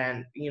work, and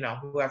then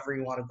whoever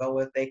you want to go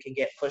with, they can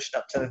get pushed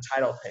up to the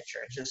title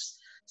picture. Just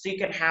so you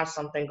can have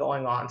something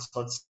going on,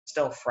 so it's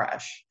still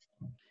fresh.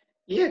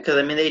 Yeah, because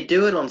I mean they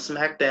do it on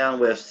SmackDown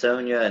with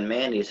Sonya and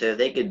Mandy, so if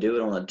they could do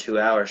it on a 2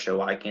 hour show,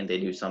 why can't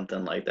they do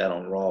something like that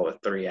on Raw with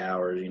 3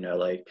 hours?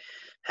 Like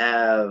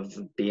have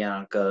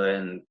Bianca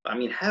and I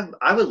mean have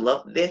I would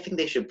love they think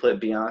they should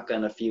put Bianca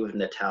in a feud with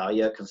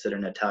Natalia,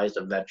 considering Natalia's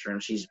a veteran.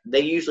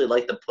 They usually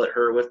like to put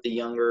her with the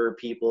younger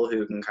people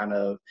who can kind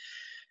of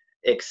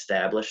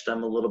establish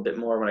them a little bit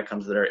more when it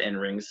comes to their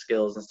in-ring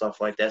skills and stuff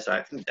like that. So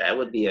I think that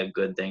would be a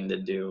good thing to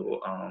do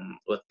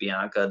with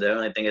Bianca. The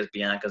only thing is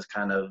Bianca's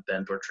kind of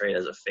been portrayed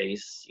as a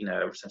face,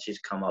 ever since she's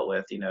come up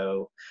with,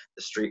 the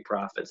Street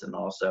Profits, and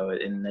also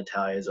in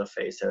Natalia's a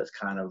face. So it's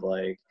kind of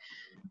like,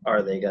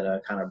 are they gonna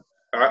kind of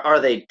are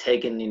they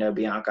taking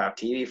Bianca off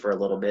TV for a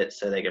little bit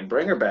so they can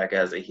bring her back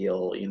as a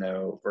heel,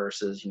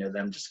 versus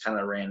them just kind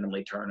of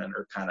randomly turning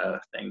her kind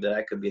of thing.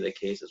 That could be the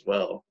case as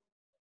well.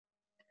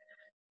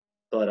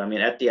 But I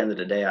mean, at the end of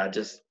the day, I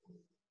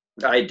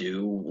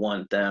do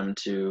want them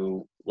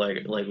to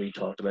like we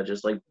talked about,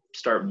 just like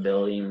start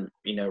building,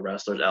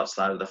 wrestlers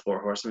outside of the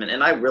Four Horsemen,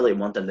 and I really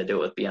want them to do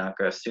it with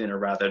Bianca sooner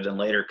rather than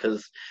later,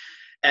 because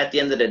at the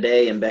end of the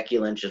day, and Becky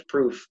Lynch is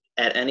proof,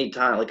 at any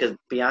time, like, because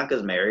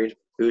Bianca's married,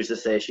 who's to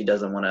say she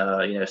doesn't want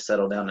to,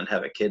 settle down and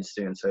have a kid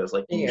soon? So it's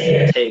like you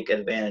should take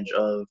advantage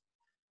of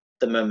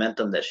the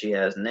momentum that she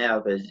has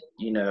now, because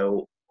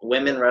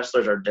women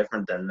wrestlers are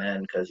different than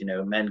men, because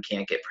men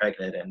can't get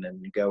pregnant and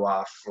then go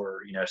off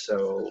for Yeah,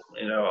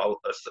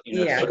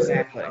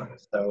 exactly.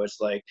 so it's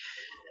like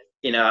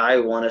I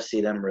want to see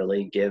them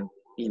really give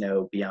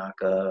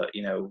Bianca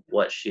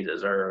what she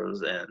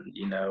deserves, and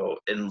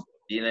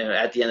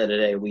at the end of the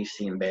day, we've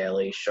seen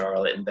Bayley,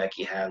 Charlotte, and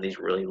Becky have these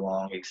really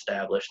long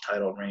established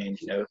title reigns.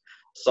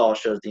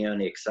 Sasha's the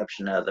only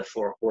exception out of the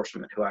Four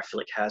Horsemen who I feel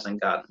like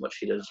hasn't gotten what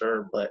she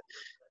deserved, but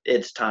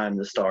it's time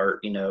to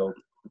start,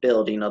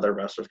 building other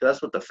wrestlers, because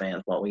that's what the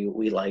fans want.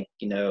 We like,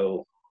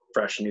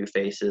 fresh new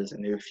faces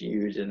and new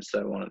feuds and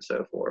so on and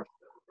so forth.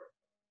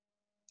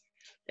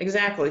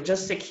 Exactly,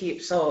 just to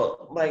keep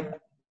so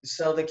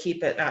to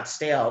keep it not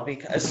stale,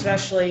 because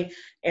especially,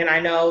 and I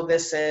know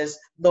this is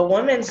the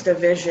women's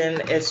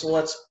division is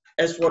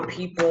what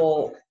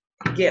people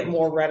get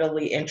more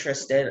readily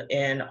interested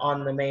in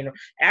on the main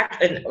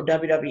act in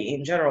WWE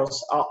in general,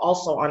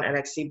 also on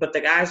NXT, but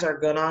the guys are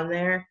good on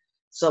there,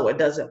 so it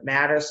doesn't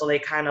matter. So they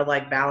kind of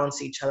like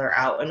balance each other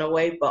out in a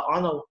way. But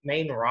on the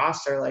main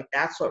roster, like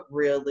that's what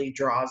really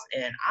draws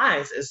in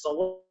eyes is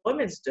the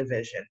women's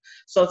division.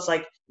 So it's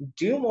like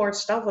do more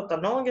stuff with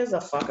them. No one gives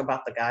a fuck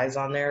about the guys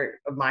on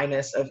there,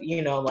 minus of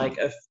like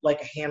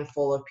a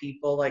handful of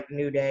people like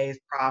New Day,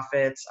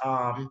 Profits,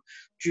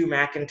 Drew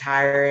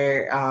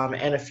McIntyre,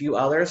 and a few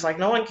others. Like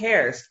no one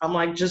cares. I'm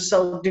like, just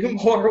so do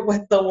more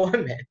with the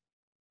women.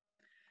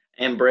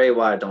 And Bray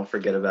Wyatt, don't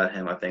forget about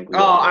him. I think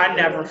I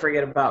never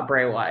forget about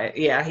Bray Wyatt.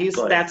 Yeah,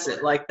 that's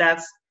it. Like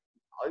that's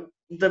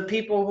the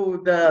people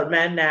who the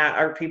men that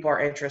are people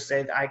are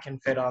interested. I can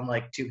fit on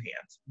like two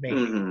hands, maybe.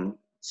 Mm-hmm.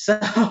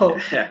 So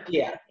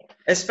yeah,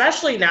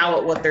 especially now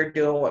with what they're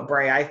doing with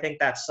Bray, I think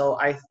that's so.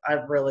 I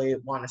really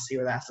want to see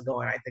where that's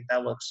going. I think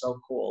that looks so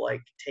cool,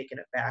 like taking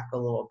it back a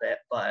little bit.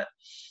 But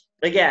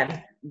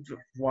again,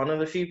 one of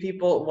the few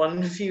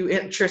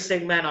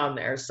interesting men on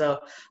there. So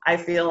I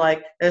feel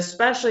like,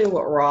 especially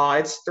with Raw,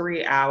 it's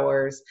 3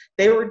 hours.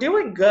 They were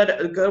doing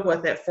good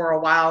with it for a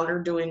while.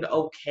 They're doing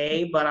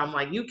okay, but I'm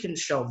like, you can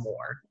show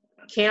more.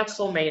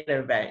 Cancel main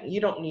event.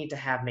 You don't need to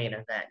have main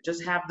event.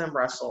 Just have them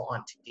wrestle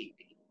on TV.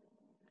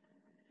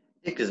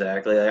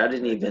 Exactly. Like, I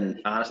didn't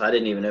even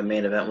know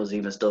main event was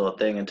even still a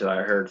thing until I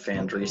heard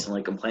fans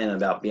recently complaining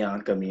about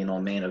Bianca being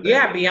on main event.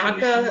 Yeah,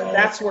 Bianca.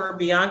 That's where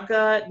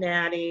Bianca,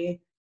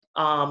 Natty,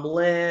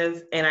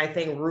 Liv, and I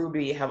think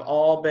Ruby have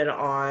all been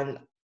on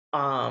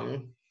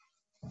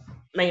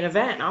main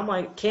event. I'm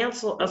like,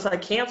 cancel. It's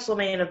like cancel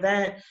main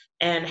event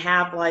and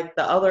have like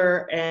the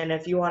other. And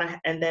if you want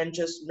to, and then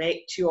just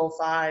make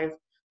 205.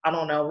 I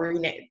don't know,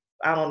 rename.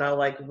 I don't know,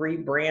 like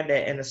rebrand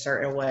it in a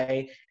certain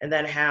way, and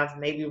then have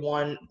maybe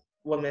one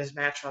women's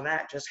match on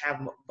that. Just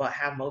have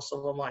most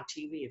of them on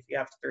TV if you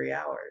have 3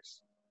 hours.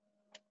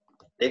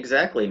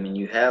 Exactly. I mean,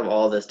 you have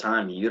all this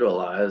time to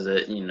utilize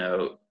it.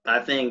 I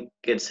think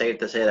it's safe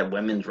to say that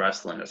women's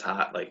wrestling is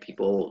hot. Like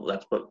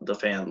that's what the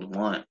fans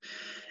want,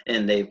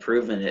 and they've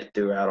proven it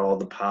throughout all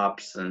the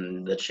pops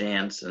and the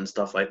chants and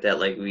stuff like that.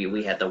 Like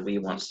we had the "We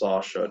Want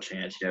Sasha"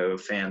 chant.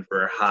 Fans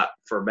were hot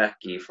for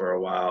Becky for a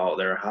while.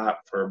 They're hot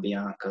for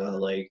Bianca.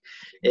 Like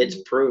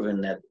it's proven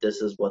that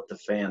this is what the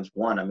fans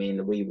want. I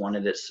mean, we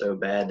wanted it so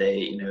bad.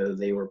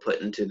 They were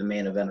put into the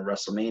main event of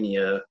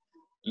WrestleMania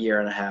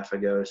year and a half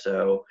ago.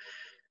 So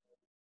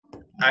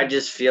I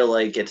just feel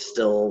like it's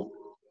still.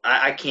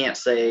 I can't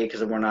say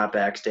because we're not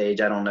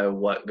backstage. I don't know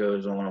what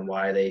goes on and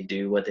why they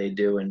do what they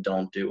do and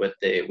don't do what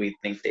we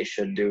think they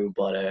should do.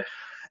 But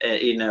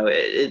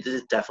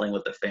it's definitely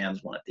what the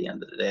fans want at the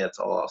end of the day. That's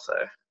all I'll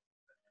say.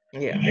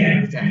 Yeah,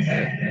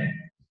 exactly.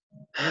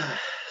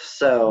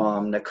 So,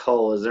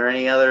 Nicole, is there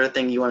any other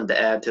thing you wanted to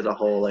add to the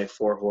whole like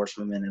Four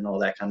Horsewomen and all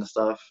that kind of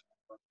stuff?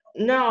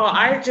 No,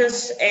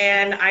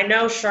 and I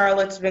know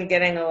Charlotte's been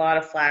getting a lot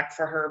of flack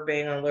for her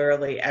being on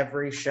literally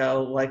every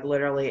show, like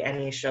literally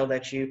any show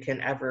that you can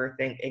ever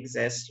think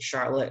exists.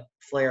 Charlotte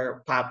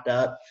Flair popped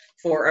up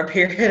for a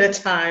period of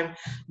time.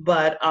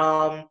 But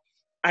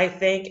I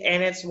think,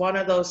 and it's one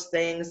of those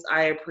things,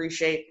 I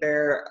appreciate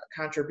their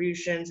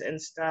contributions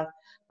and stuff,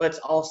 but it's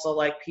also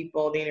like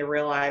people need to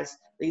realize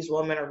these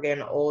women are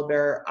getting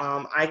older.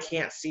 I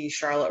can't see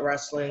Charlotte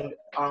wrestling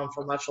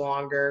for much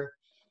longer.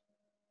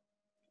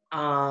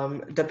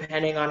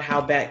 Depending on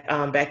how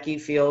Becky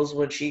feels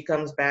when she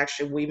comes back,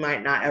 we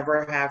might not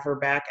ever have her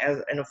back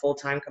as in a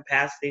full-time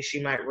capacity.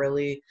 She might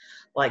really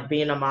like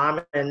being a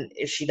mom, and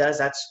if she does,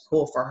 that's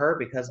cool for her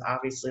because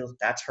obviously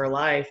that's her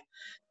life.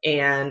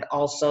 And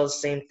also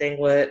same thing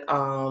with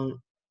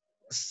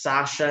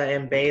Sasha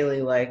and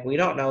Bayley. Like we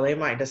don't know, they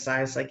might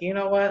decide it's like, you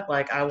know what,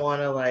 like I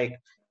want to like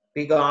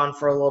be gone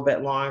for a little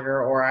bit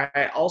longer, or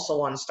I also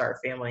want to start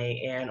a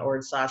family, and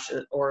or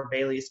Sasha or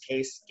Bailey's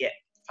case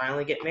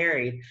finally get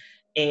married.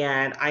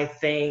 And I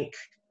think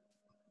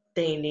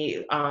they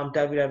need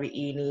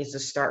WWE needs to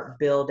start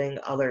building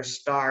other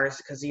stars,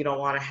 because you don't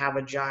want to have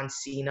a John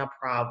Cena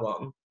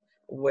problem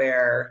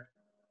where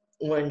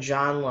when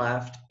John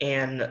left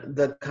and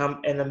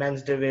the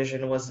men's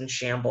division was in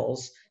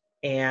shambles,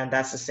 and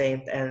that's the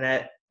same, and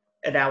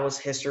that was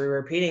history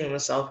repeating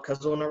itself,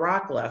 because when The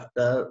Rock left,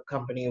 the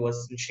company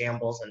was in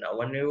shambles and no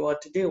one knew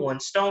what to do. When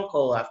Stone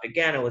Cold left,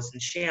 again, it was in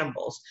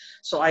shambles.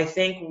 So I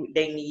think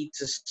they need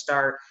to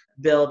start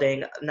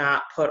building,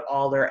 not put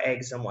all their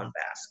eggs in one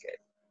basket.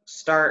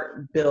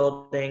 Start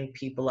building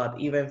people up,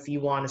 even if you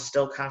want to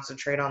still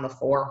concentrate on the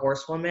 4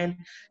 horsewomen,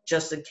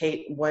 just in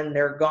case when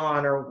they're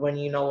gone, or when,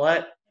 you know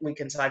what, we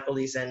can cycle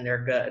these in,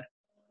 they're good.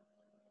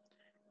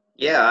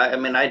 Yeah, I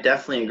mean, I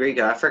definitely agree.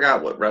 'Cause I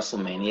forgot what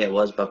WrestleMania it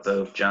was, but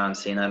both John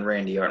Cena and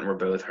Randy Orton were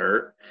both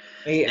hurt.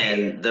 Yeah.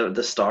 And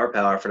the star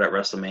power for that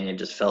WrestleMania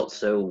just felt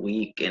so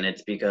weak. And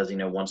it's because,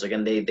 once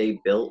again, they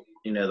built,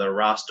 the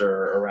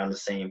roster around the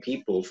same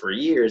people for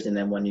years. And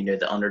then when,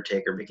 The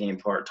Undertaker became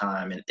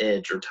part-time and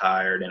Edge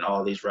retired and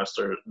all these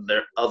wrestlers,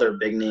 their other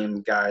big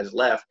name guys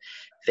left,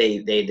 they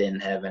didn't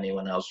have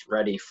anyone else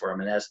ready for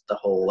them. And that's the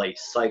whole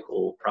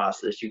cycle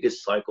process. You could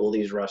cycle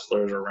these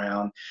wrestlers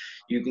around.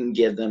 You can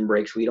give them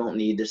breaks. We don't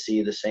need to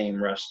see the same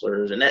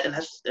wrestlers. And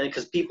that's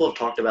because people have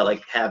talked about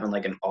having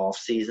an off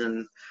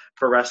season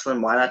for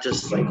wrestling. Why not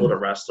just cycle the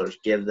wrestlers?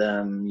 Give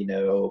them,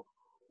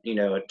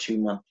 a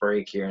 2-month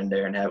break here and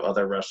there, and have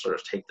other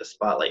wrestlers take the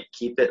spotlight.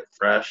 Keep it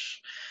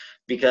fresh,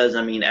 because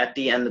at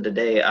the end of the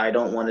day, I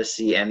don't want to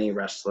see any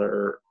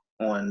wrestler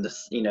on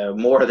this,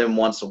 more than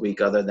once a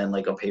week, other than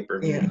a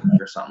pay-per-view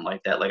or something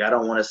like that. I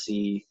don't want to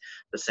see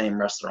the same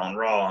wrestler on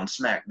Raw and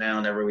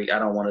SmackDown every week. I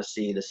don't want to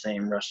see the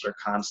same wrestler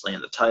constantly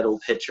in the title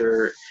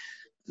picture.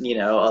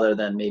 Other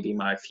than maybe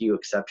my few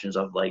exceptions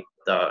of the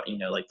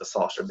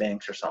Sasha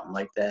Banks or something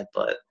like that.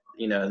 But,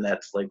 and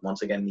that's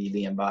once again, me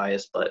being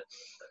biased. But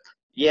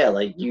yeah,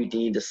 you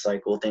need to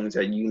cycle things,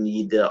 that you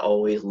need to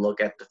always look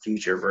at the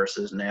future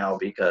versus now,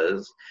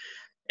 because,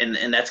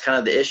 and that's kind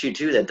of the issue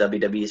too that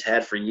WWE's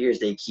had for years.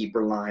 They keep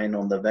relying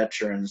on the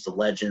veterans, the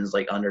legends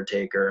like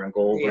Undertaker and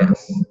Goldberg.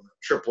 Yes.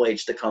 Triple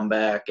H to come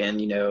back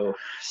and,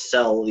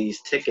 sell these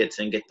tickets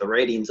and get the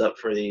ratings up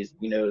for these,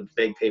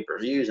 big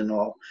pay-per-views and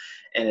all.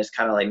 And it's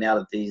kind of now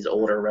that these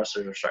older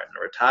wrestlers are starting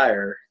to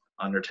retire,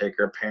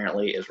 Undertaker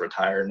apparently is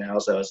retired now.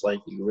 So it's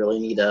you really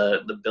need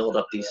to build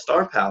up these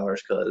star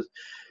powers, because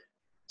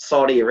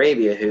Saudi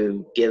Arabia,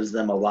 who gives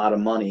them a lot of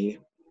money,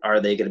 are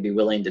they going to be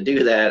willing to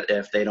do that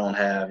if they don't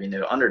have,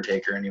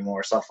 Undertaker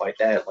anymore, stuff like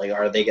that?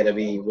 Are they going to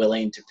be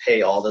willing to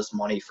pay all this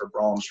money for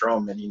Braun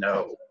Strowman?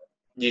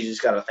 You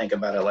just got to think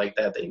about it like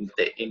that.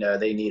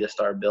 They need to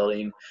start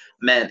building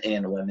men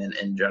and women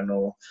in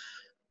general.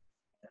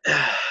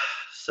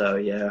 So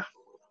yeah.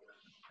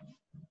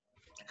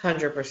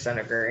 100%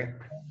 agree.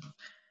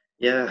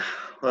 Yeah.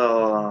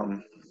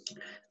 Well,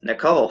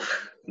 Nicole,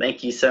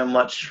 thank you so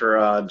much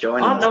for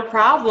joining us. No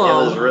problem.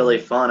 It was really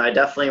fun. I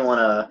definitely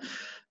want to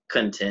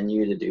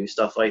continue to do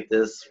stuff like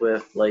this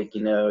with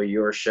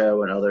your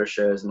show and other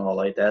shows and all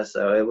like that.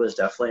 So it was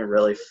definitely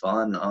really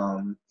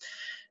fun.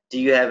 Do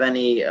you have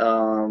any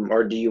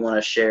or do you want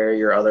to share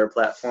your other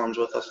platforms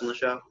with us on the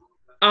show?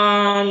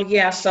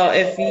 Yeah, so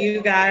if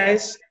you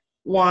guys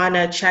want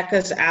to check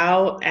us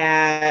out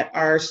at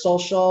our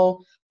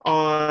social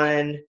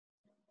on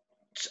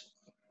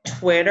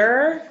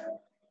Twitter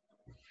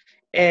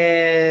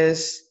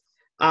is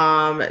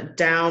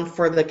down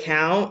for the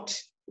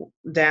count,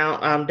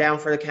 down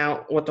for the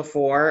count with the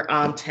 4,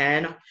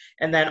 10.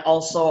 And then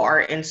also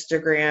our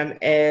Instagram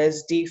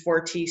is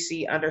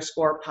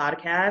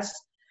D4TC_podcast.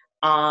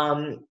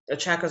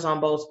 Check us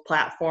on both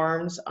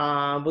platforms.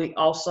 We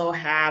also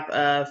have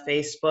a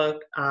Facebook.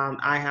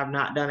 I have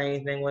not done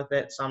anything with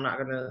it, so I'm not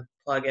going to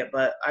plug it,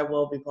 but I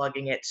will be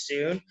plugging it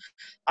soon.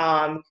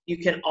 You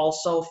can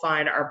also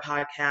find our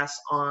podcast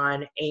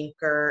on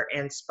Anchor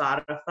and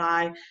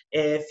Spotify.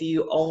 If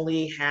you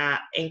only have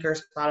Anchor,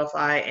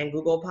 Spotify, and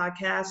Google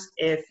Podcasts,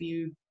 if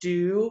you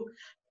do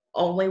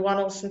only want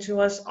to listen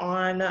to us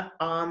on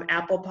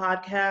Apple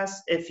Podcasts,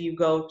 if you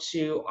go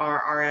to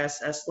our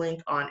RSS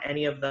link on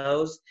any of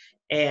those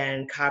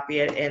and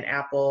copy it in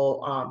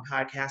Apple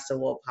Podcasts, it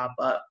will pop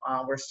up.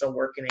 We're still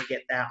working to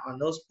get that on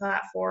those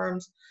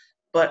platforms.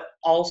 But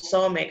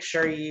also make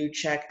sure you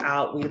check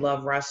out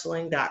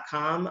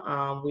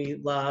welovewrestling.com. We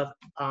love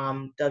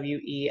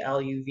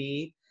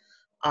WELUV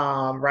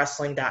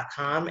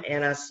wrestling.com,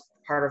 and as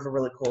part of a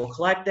really cool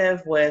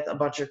collective with a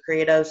bunch of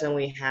creatives, and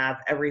we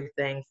have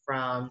everything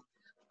from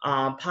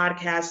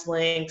podcast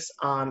links,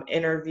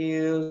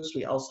 interviews.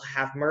 We also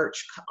have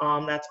merch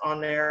that's on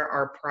there.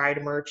 Our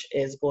Pride merch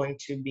is going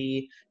to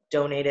be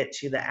donated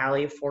to the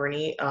Ali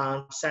Forney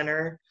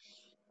Center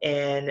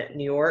in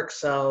New York,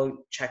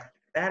 so check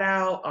that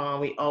out.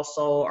 We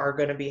also are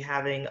going to be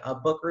having a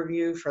book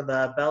review for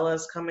the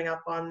Bellas coming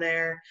up on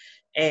there,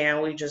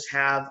 and we just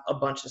have a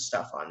bunch of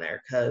stuff on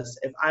there, because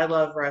if I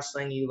love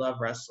wrestling, you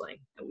love wrestling,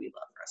 and we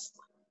love wrestling.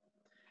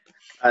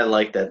 I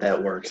like that.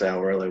 That works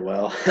out really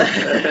well.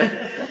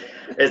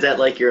 Is that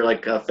like your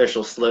like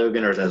official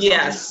slogan, or is that something?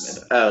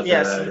 Yes. Oh, so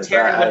Yes. that And is.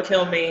 Taryn would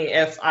kill me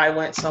if I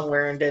went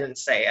somewhere and didn't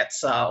say it.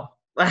 So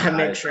I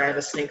make I sure I had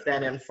to sneak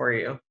that in for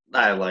you.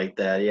 I like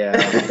that. Yeah,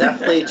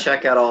 definitely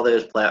check out all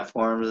those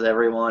platforms,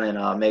 everyone,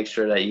 and make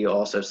sure that you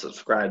also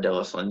subscribe to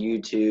us on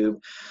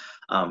YouTube.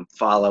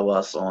 Follow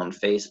us on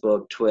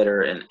Facebook,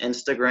 Twitter, and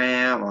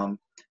Instagram.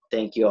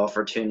 Thank you all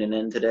for tuning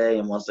in today.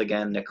 And once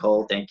again,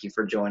 Nicole, thank you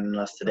for joining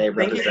us today,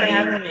 Thank you for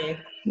representing. having me.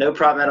 No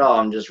problem at all.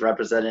 I'm just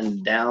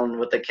representing down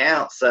with the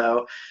count.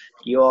 So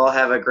you all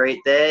have a great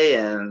day,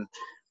 and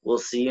we'll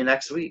see you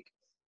next week.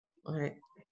 All right.